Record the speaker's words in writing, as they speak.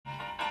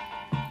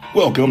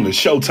Welcome to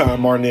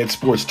Showtime Arnett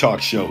Sports Talk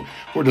Show.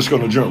 We're just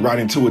going to jump right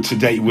into it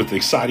today with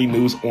exciting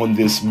news on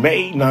this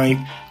May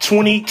 9th,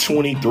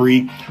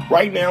 2023.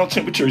 Right now,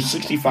 temperature is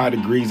 65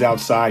 degrees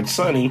outside,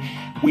 sunny.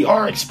 We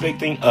are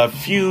expecting a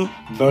few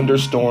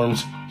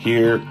thunderstorms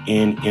here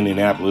in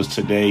Indianapolis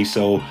today,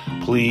 so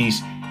please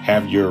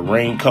have your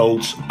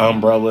raincoats,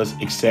 umbrellas,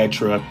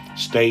 etc.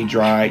 Stay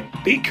dry.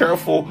 Be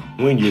careful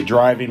when you're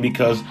driving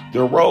because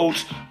the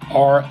roads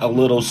are a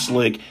little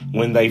slick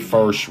when they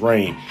first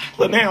rain.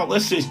 But now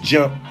let's just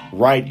jump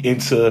right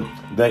into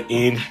the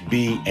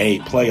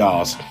NBA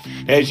playoffs.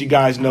 As you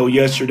guys know,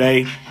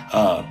 yesterday,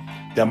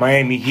 the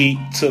Miami Heat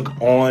took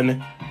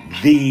on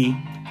the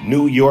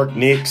New York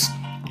Knicks,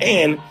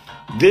 and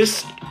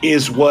this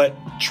is what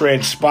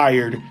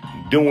transpired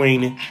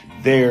during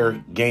their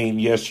game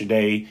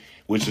yesterday,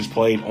 which was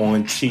played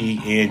on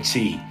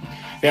TNT.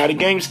 Now, the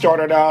game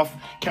started off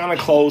kind of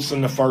close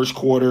in the first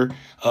quarter.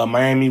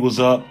 Miami was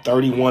up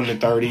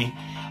 31-30.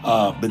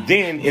 But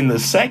then in the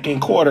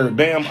second quarter,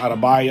 Bam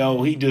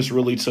Adebayo, he just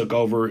really took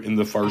over in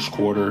the first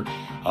quarter.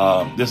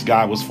 This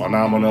guy was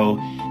phenomenal.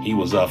 He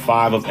was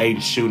 5 of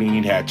 8 shooting.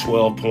 He had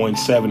 12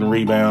 points, 7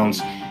 rebounds,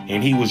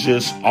 and he was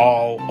just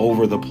all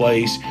over the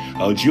place.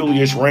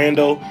 Julius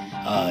Randle,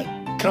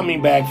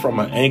 coming back from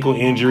an ankle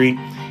injury,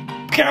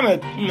 kind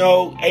of,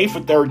 8 for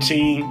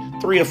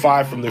 13, 3 of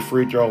 5 from the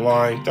free throw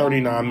line,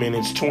 39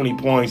 minutes, 20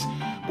 points,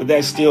 but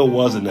that still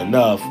wasn't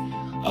enough.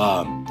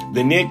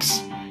 The Knicks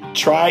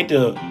tried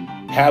to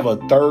have a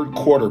third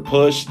quarter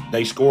push.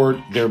 They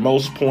scored their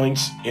most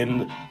points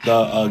in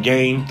the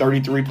game,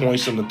 33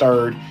 points in the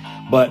third,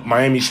 but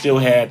Miami still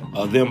had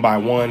them by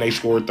 1. They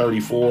scored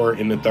 34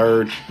 in the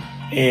third.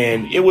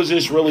 And it was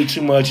just really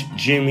too much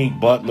Jimmy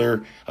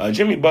Butler.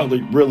 Jimmy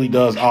Butler really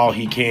does all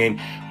he can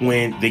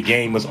when the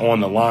game is on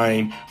the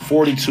line.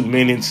 42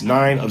 minutes,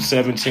 9 of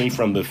 17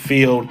 from the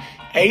field,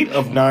 8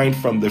 of 9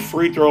 from the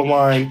free throw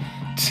line,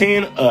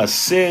 10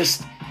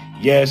 assists.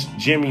 Yes,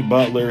 Jimmy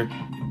Butler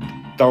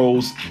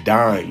throws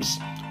dimes.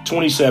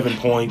 27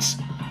 points,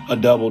 a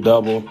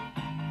double-double.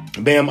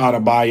 Bam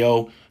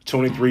Adebayo,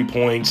 23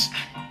 points,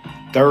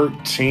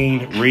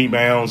 13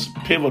 rebounds,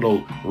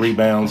 pivotal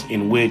rebounds,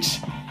 in which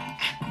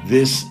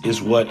this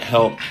is what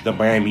helped the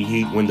Miami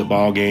Heat win the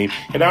ball game.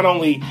 And not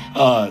only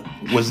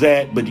was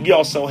that, but you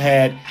also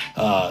had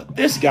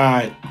this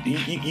guy.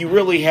 You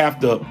really have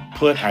to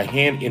put a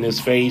hand in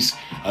his face.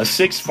 A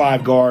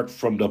 6'5" guard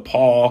from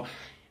DePaul,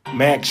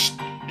 Max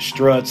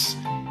Strutz.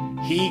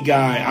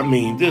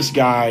 This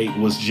guy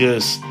was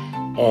just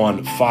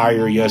on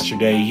fire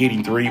yesterday,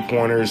 hitting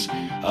three-pointers.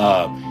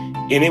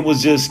 And it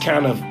was just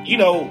kind of,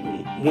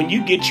 when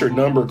you get your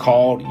number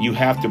called, you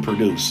have to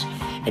produce.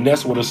 And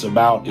that's what it's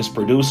about, is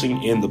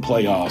producing in the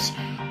playoffs.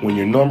 When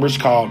your number's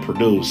called,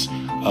 produce.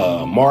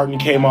 Martin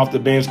came off the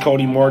bench.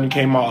 Khalid Martin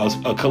came off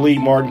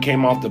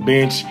the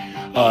bench.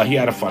 He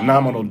had a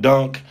phenomenal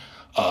dunk.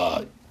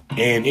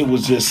 And it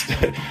was just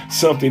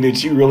something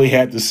that you really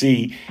had to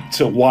see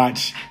to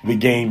watch the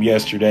game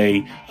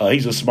yesterday.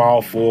 He's a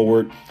small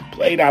forward,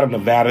 played out of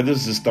Nevada.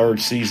 This is his third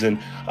season.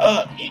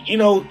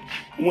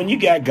 When you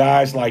got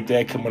guys like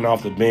that coming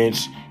off the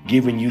bench,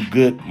 giving you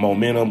good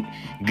momentum,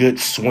 good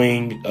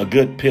swing, a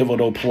good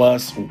pivotal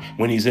plus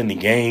when he's in the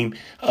game,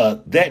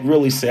 that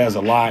really says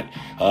a lot.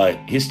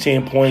 His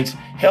 10 points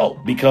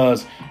helped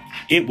because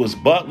it was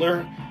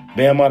Butler,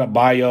 Bam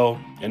Adebayo,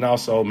 and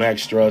also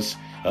Max Strutz.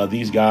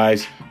 These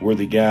guys were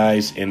the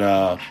guys, and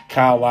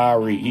Kyle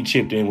Lowry, he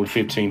chipped in with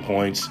 15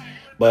 points.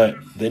 But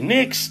the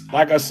Knicks,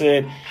 like I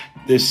said,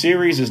 the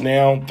series is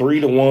now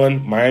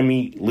 3-1.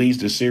 Miami leads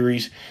the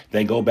series.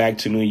 They go back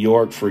to New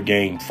York for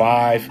Game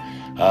 5.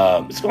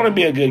 It's going to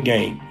be a good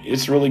game.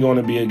 It's really going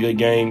to be a good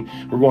game.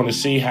 We're going to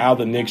see how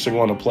the Knicks are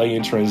going to play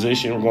in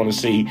transition. We're going to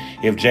see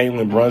if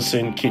Jalen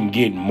Brunson can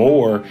get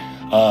more.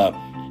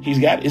 He's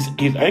got his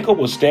ankle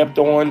was stepped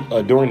on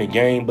during the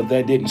game, but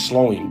that didn't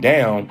slow him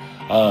down.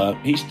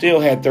 He still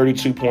had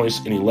 32 points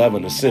and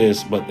 11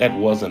 assists, but that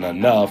wasn't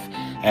enough.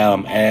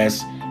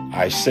 As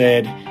I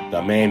said,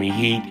 the Miami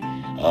Heat,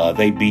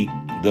 they beat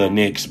the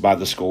Knicks by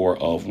the score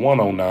of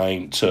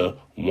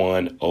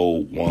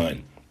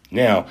 109-101.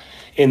 Now,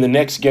 in the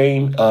next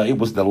game, it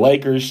was the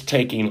Lakers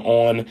taking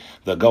on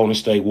the Golden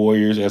State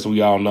Warriors. As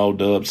we all know,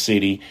 Dub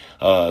City.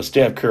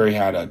 Steph Curry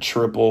had a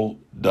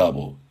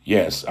triple-double.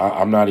 Yes,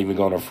 I'm not even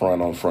going to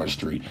front on Front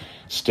Street.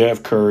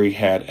 Steph Curry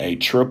had a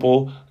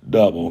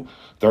triple-double,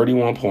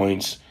 31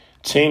 points,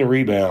 10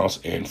 rebounds,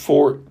 and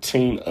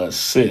 14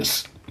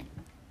 assists.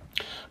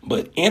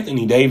 But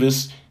Anthony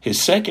Davis,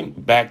 his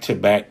second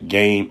back-to-back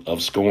game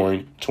of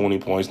scoring 20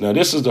 points. Now,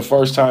 this is the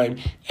first time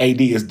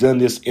AD has done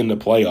this in the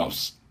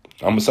playoffs.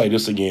 I'm going to say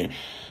this again.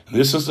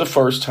 This is the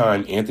first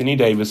time Anthony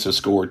Davis has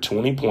scored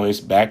 20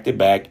 points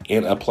back-to-back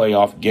in a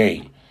playoff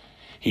game.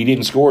 He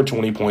didn't score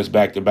 20 points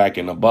back-to-back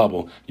in the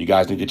bubble. You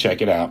guys need to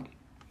check it out.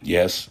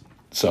 Yes.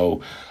 So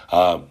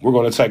we're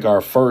going to take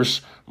our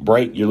first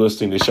break. You're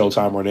listening to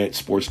Showtime Arnett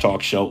Sports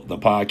Talk Show, the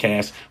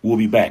podcast. We'll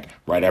be back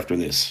right after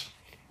this.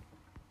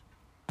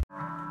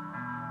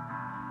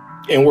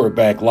 And we're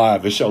back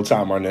live. It's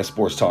Showtime, Arnett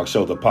Sports Talk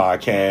Show, the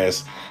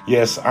podcast.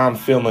 Yes, I'm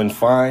feeling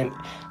fine.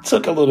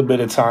 Took a little bit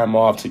of time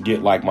off to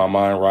get my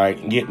mind right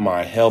and get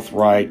my health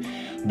right.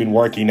 Been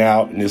working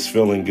out and it's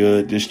feeling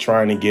good. Just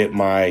trying to get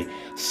my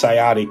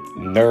sciatic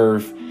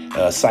nerve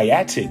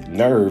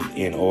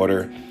in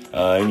order.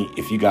 And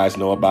if you guys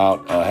know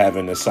about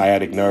having the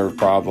sciatic nerve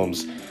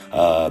problems,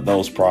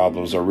 those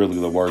problems are really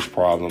the worst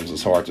problems.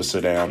 It's hard to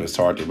sit down. It's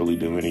hard to really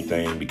do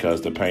anything because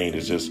the pain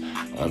is just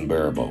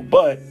unbearable.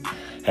 But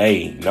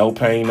hey, no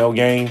pain, no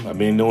gain. I've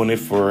been doing it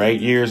for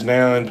 8 years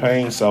now in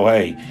pain. So,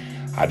 hey,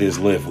 I just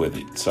live with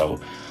it.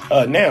 So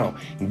now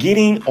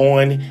getting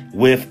on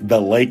with the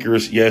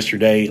Lakers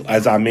yesterday,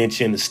 as I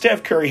mentioned,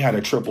 Steph Curry had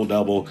a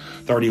triple-double,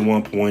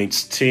 31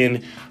 points,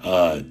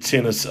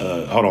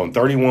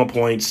 31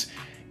 points,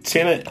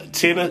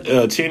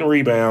 10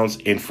 rebounds,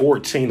 and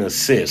 14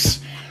 assists.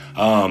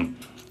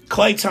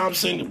 Klay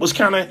Thompson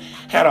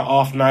had an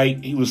off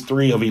night. He was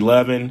 3 of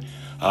 11.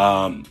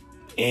 And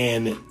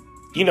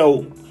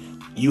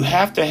you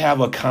have to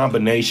have a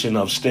combination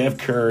of Steph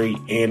Curry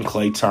and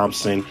Klay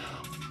Thompson.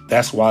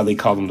 That's why they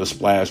call them the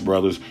Splash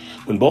Brothers.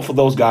 When both of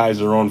those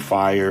guys are on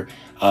fire,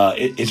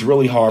 it's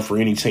really hard for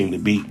any team to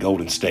beat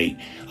Golden State.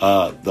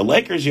 The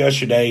Lakers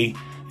yesterday,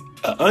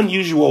 an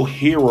unusual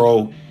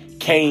hero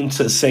came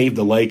to save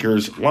the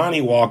Lakers.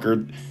 Lonnie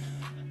Walker,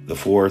 the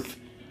fourth.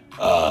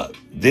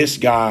 This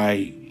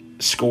guy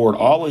scored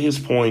all of his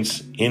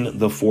points in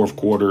the fourth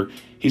quarter.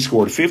 He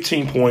scored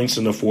 15 points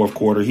in the fourth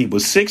quarter. He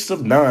was 6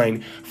 of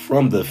 9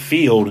 from the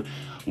field,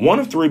 1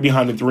 of 3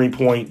 behind the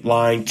three-point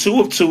line, 2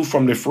 of 2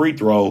 from the free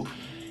throw.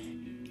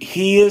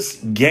 His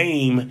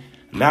game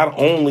not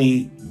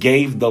only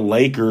gave the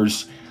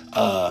Lakers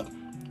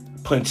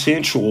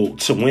potential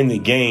to win the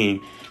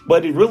game,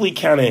 but it really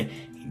took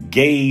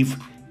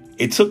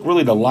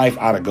really the life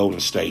out of Golden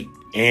State.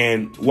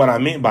 And what I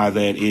meant by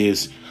that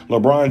is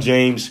LeBron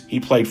James, he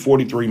played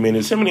 43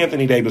 minutes. Him and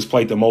Anthony Davis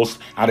played the most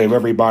out of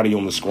everybody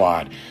on the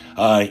squad.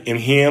 And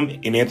him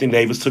and Anthony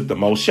Davis took the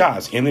most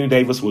shots. Anthony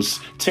Davis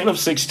was 10 of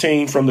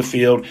 16 from the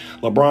field.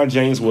 LeBron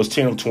James was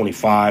 10 of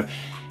 25.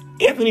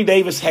 Anthony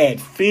Davis had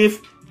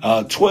 15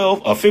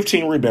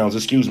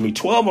 rebounds,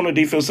 12 on the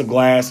defensive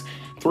glass,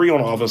 3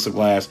 on the offensive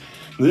glass.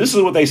 This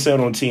is what they said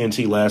on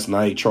TNT last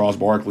night. Charles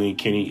Barkley and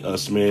Kenny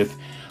Smith,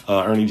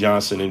 Ernie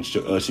Johnson, and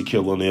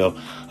Shaquille O'Neal.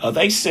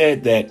 They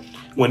said that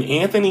when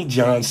Anthony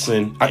Davis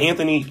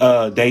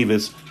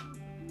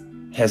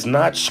has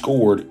not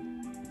scored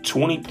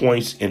 20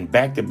 points in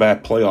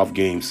back-to-back playoff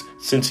games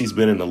since he's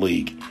been in the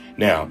league.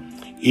 Now,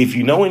 if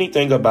you know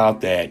anything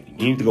about that,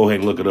 you need to go ahead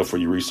and look it up for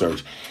your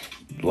research.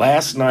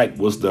 Last night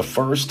was the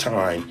first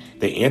time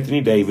that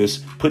Anthony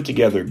Davis put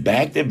together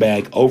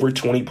back-to-back over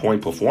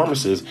 20-point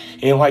performances.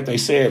 And like they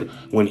said,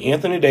 when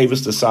Anthony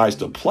Davis decides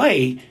to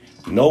play,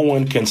 no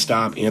one can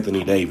stop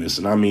Anthony Davis.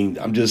 And I mean,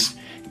 I'm just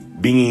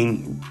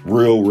being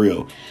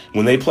real.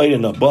 When they played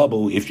in the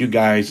bubble, if you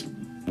guys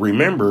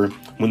remember,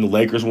 when the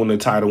Lakers won the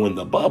title in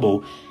the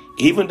bubble,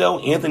 even though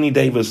Anthony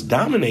Davis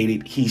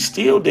dominated, he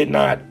still did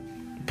not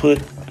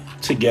put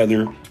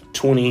together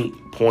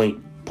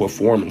 20-point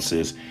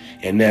performances.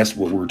 And that's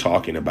what we're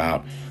talking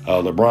about.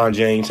 LeBron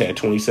James had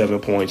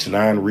 27 points,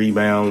 9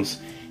 rebounds,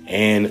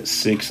 and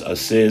 6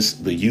 assists,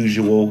 the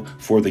usual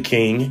for the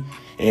king.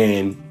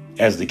 And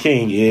as the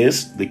king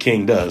is, the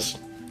king does.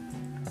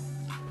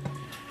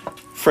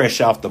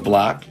 Fresh off the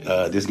block,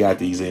 just got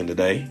these in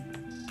today.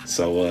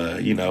 So,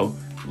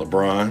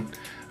 LeBron,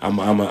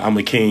 I'm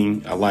a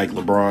king. I like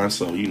LeBron,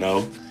 so,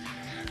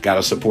 got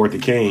to support the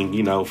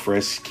king.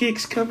 Fresh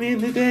kicks come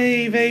in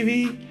today,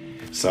 baby.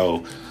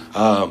 So,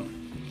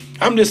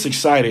 I'm just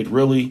excited,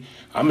 really.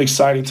 I'm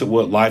excited to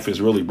what life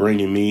is really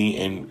bringing me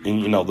and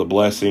the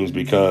blessings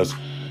because,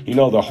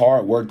 the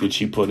hard work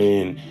that you put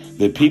in,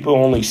 that people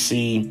only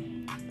see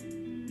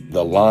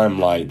the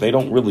limelight. They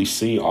don't really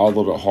see all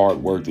of the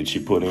hard work that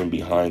you put in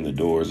behind the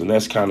doors. And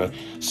that's kind of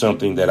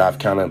something that I've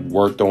kind of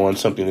worked on,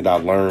 something that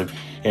I've learned.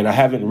 And I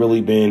haven't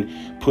really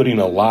been putting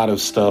a lot of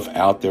stuff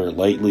out there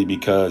lately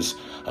because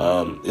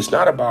it's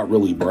not about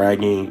really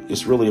bragging.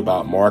 It's really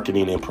about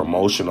marketing and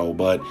promotional.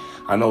 But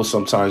I know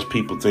sometimes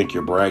people think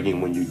you're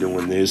bragging when you're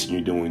doing this and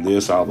you're doing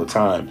this all the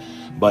time.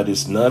 But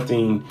it's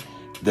nothing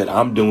that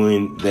I'm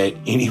doing that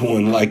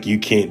anyone like you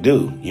can't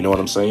do. You know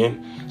what I'm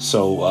saying?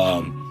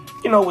 So,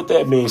 with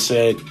that being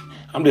said,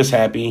 I'm just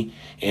happy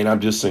and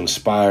I'm just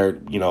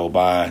inspired,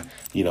 by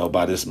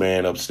this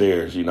man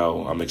upstairs.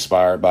 I'm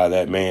inspired by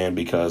that man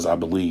because I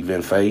believe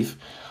in faith.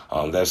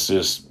 That's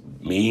just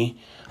me.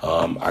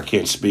 I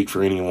can't speak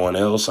for anyone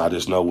else. I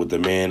just know what the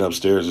man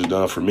upstairs has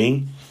done for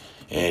me.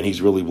 And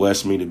he's really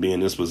blessed me to be in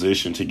this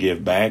position to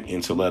give back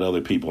and to let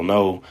other people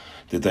know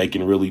that they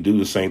can really do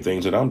the same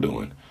things that I'm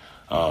doing.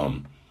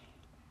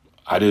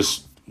 I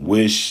just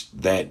wish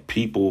that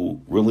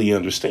people really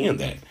understand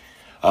that.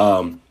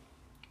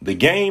 The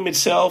game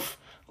itself,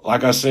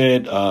 like I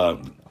said,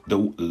 the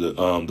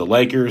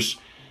Lakers,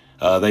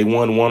 they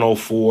won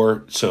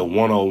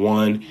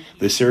 104-101.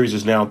 The series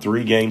is now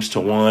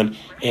 3-1.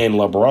 And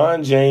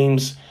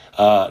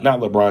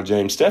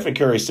Stephen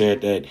Curry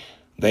said that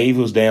They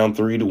was down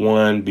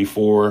 3-1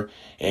 before,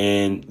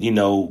 and,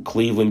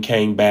 Cleveland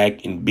came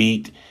back and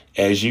beat,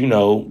 as you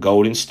know,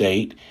 Golden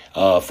State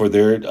for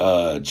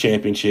their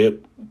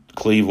championship,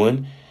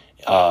 Cleveland.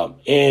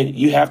 And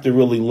you have to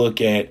really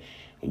look at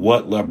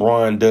what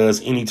LeBron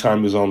does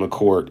anytime he's on the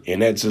court.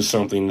 And that's just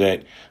something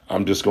that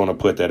I'm just going to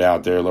put that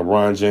out there.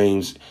 LeBron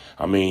James,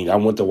 I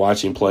went to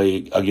watch him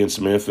play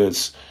against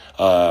Memphis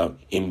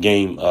in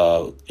game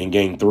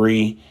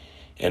 3.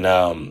 And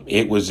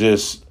it was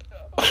just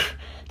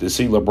to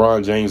see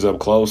LeBron James up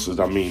close.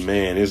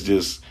 Man, it's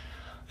just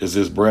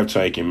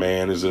breathtaking,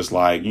 man. It's just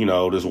like,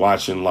 just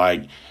watching,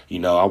 like,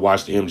 I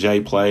watched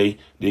MJ play,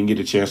 didn't get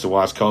a chance to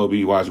watch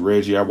Kobe, watch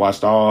Reggie. I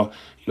watched all,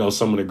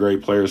 some of the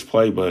great players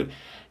play, but,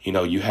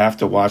 you have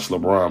to watch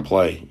LeBron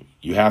play.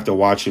 You have to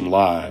watch him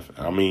live.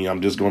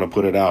 I'm just going to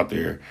put it out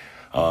there.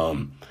 For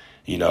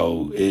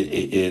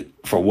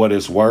what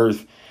it's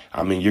worth,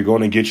 you're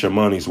going to get your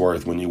money's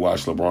worth when you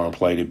watch LeBron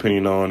play,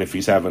 depending on if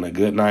he's having a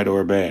good night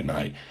or a bad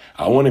night.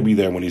 I want to be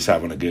there when he's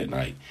having a good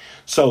night.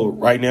 So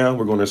right now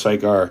we're going to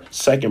take our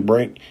second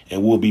break,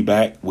 and we'll be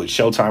back with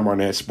Showtime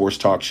Arnett Sports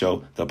Talk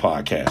Show, the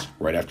podcast,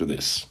 right after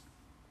this.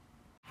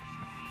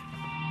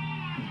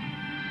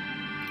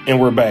 And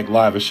we're back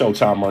live at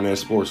Showtime Arnett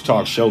Sports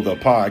Talk Show, the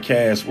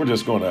podcast. We're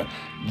just going to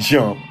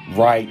jump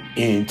right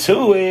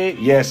into it.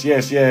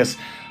 Yes.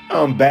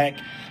 I'm back.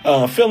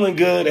 Feeling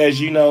good, as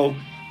you know.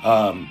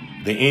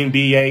 The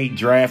NBA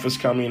draft is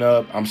coming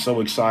up. I'm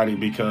so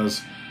excited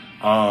because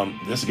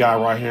this guy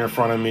right here in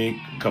front of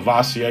me,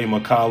 Kavosiey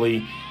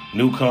McCauley,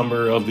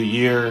 newcomer of the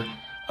year.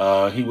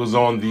 He was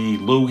on the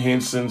Lou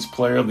Henson's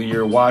Player of the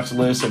Year watch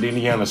list at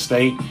Indiana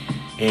State,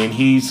 and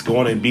he's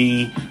going to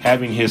be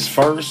having his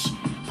first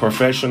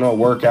professional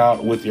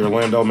workout with the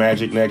Orlando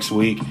Magic next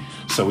week.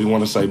 So we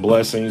want to say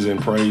blessings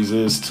and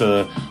praises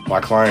to my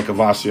client,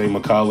 Kavosiey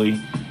McCauley,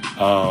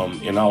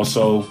 and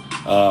also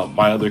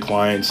my other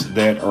clients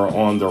that are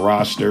on the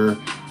roster,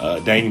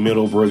 Danny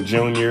Middlebrook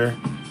Jr.,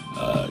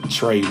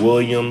 Trey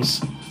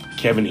Williams,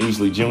 Kevin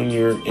Easley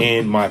Jr.,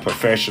 and my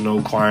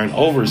professional client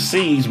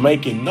overseas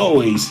making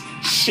noise,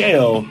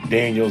 Shell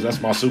Daniels. That's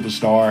my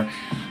superstar.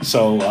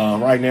 So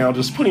right now,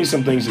 just putting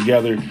some things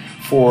together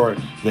for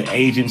the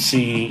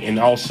agency and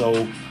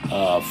also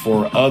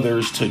for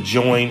others to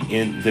join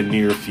in the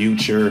near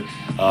future.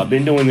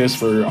 Been doing this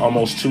for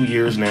almost 2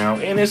 years now,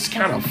 and it's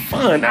kind of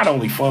fun. Not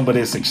only fun, but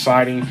it's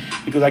exciting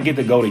because I get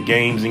to go to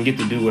games and get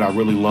to do what I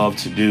really love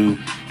to do,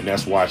 and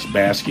that's watch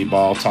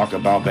basketball, talk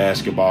about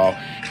basketball,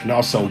 and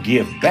also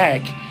give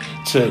back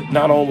to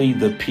not only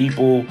the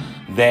people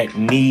that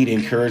need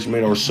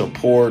encouragement or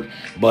support,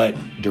 but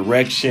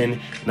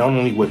direction, not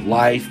only with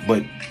life,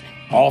 but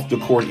off the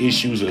court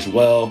issues as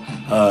well,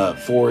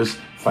 for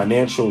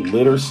financial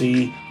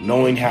literacy,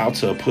 knowing how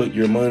to put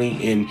your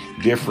money in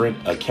different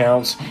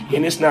accounts.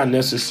 And it's not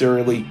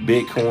necessarily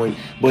Bitcoin,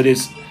 but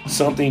it's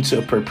something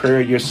to prepare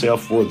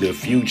yourself for the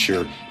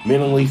future,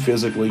 mentally,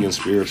 physically, and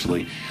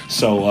spiritually.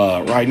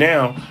 So right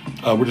now,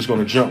 we're just going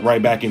to jump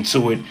right back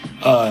into it.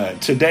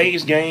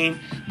 Today's game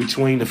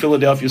between the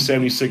Philadelphia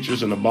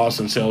 76ers and the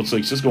Boston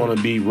Celtics is going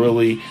to be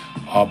really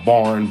a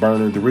barn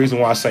burner. The reason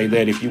why I say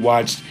that, if you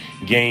watched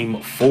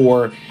Game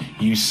 4,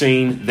 you've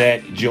seen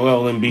that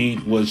Joel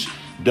Embiid was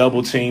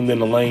double teamed in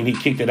the lane. He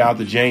kicked it out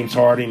to James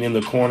Harden in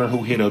the corner,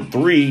 who hit a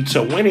 3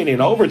 to win it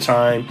in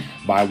overtime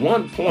by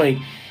 1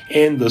 point.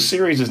 And the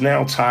series is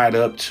now tied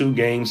up 2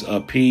 games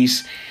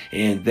apiece.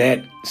 And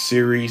that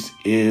series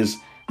is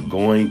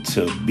going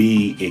to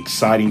be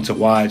exciting to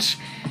watch.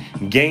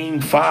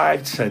 Game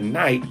 5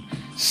 tonight,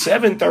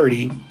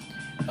 7:30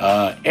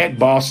 at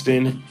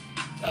Boston.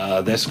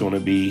 That's going to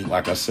be,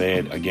 like I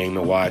said, a game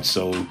to watch.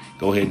 So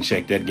go ahead and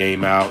check that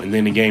game out. And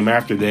then the game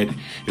after that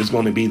is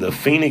going to be the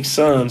Phoenix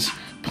Suns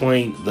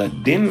playing the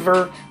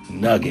Denver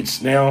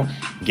Nuggets. Now,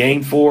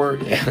 Game 4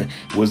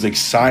 was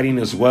exciting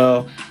as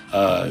well.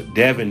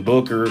 Devin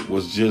Booker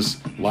was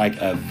just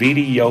like a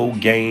video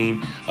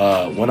game.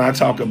 When I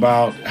talk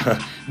about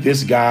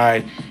this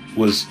guy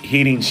was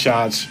hitting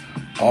shots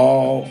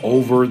all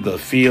over the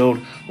field.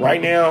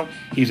 Right now,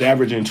 he's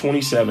averaging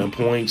 27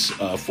 points,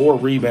 4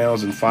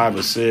 rebounds, and 5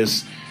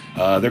 assists.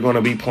 They're going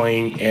to be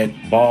playing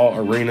at Ball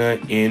Arena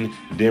in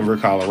Denver,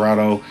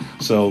 Colorado.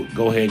 So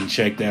go ahead and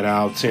check that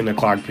out, 10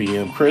 o'clock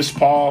p.m. Chris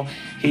Paul,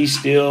 he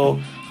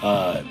still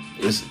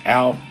is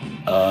out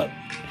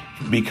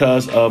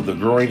because of the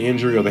groin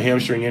injury or the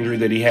hamstring injury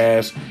that he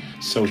has.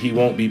 So he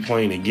won't be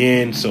playing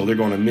again. So they're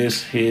going to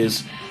miss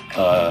his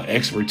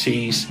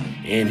expertise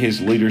and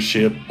his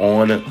leadership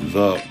on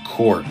the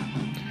court.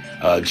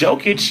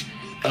 Jokic,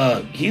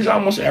 he's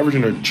almost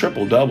averaging a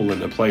triple-double in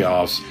the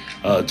playoffs.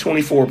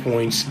 24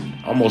 points,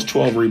 almost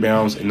 12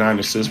 rebounds, and 9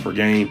 assists per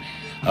game.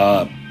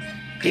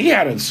 He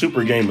had a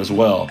super game as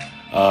well.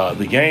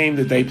 The game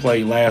that they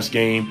played last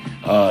game,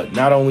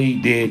 not only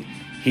did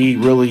he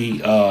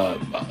really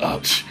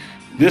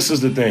this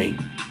is the thing.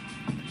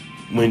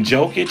 When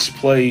Jokic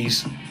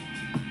plays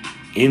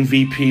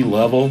MVP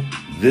level,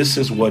 this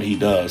is what he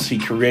does. He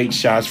creates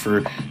shots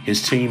for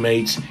his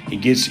teammates. He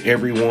gets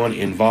everyone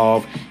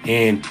involved,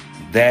 and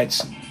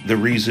that's the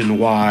reason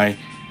why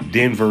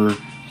Denver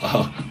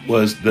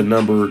was the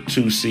number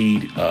 2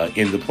 seed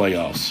in the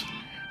playoffs.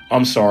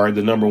 I'm sorry,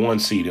 the number 1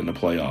 seed in the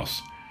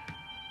playoffs.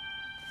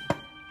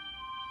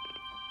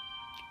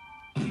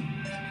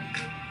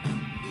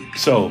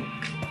 So,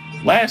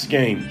 last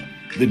game,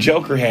 the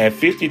Joker had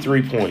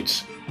 53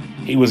 points.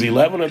 He was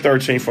 11 of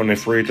 13 from the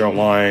free throw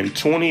line,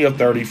 20 of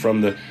 30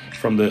 from the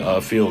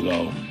field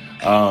goal.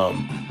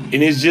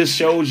 And it just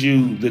shows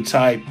you the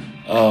type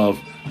of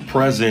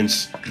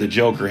presence the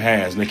Joker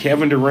has. Now,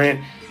 Kevin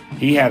Durant,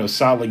 he had a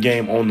solid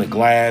game on the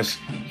glass.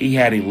 He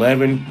had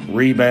 11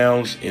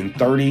 rebounds and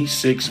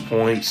 36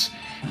 points.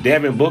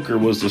 Devin Booker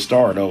was the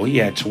star, though. He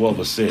had 12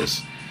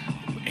 assists.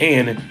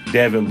 And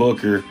Devin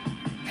Booker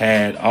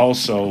had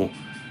also,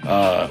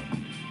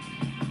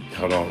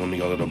 hold on, let me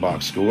go to the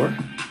box score.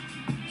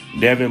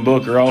 Devin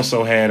Booker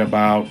also had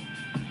about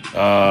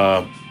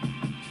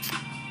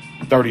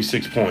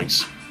 36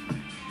 points.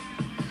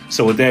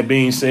 So with that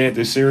being said,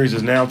 the series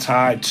is now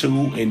tied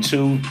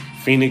 2-2.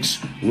 Phoenix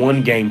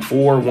won game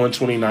 4,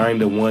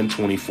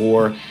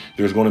 129-124.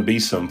 There's going to be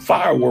some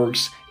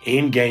fireworks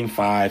in game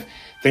 5.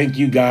 Thank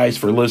you guys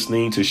for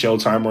listening to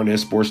Showtime Arnett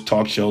Sports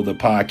Talk Show, the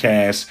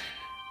podcast.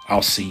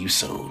 I'll see you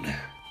soon.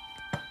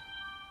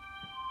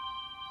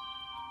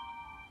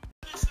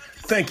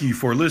 Thank you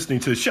for listening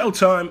to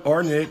Showtime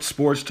Arnett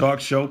Sports Talk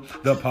Show,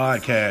 the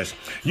podcast.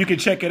 You can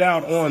check it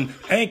out on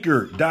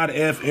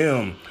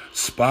Anchor.fm,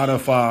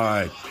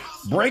 Spotify,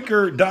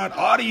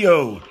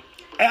 Breaker.audio,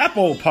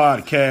 Apple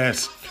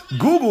Podcasts,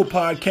 Google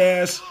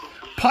Podcasts,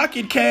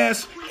 Pocket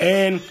Casts,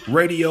 and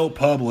Radio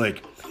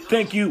Public.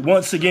 Thank you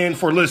once again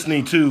for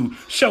listening to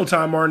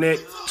Showtime Arnett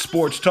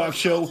Sports Talk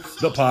Show,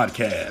 the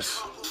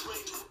podcast.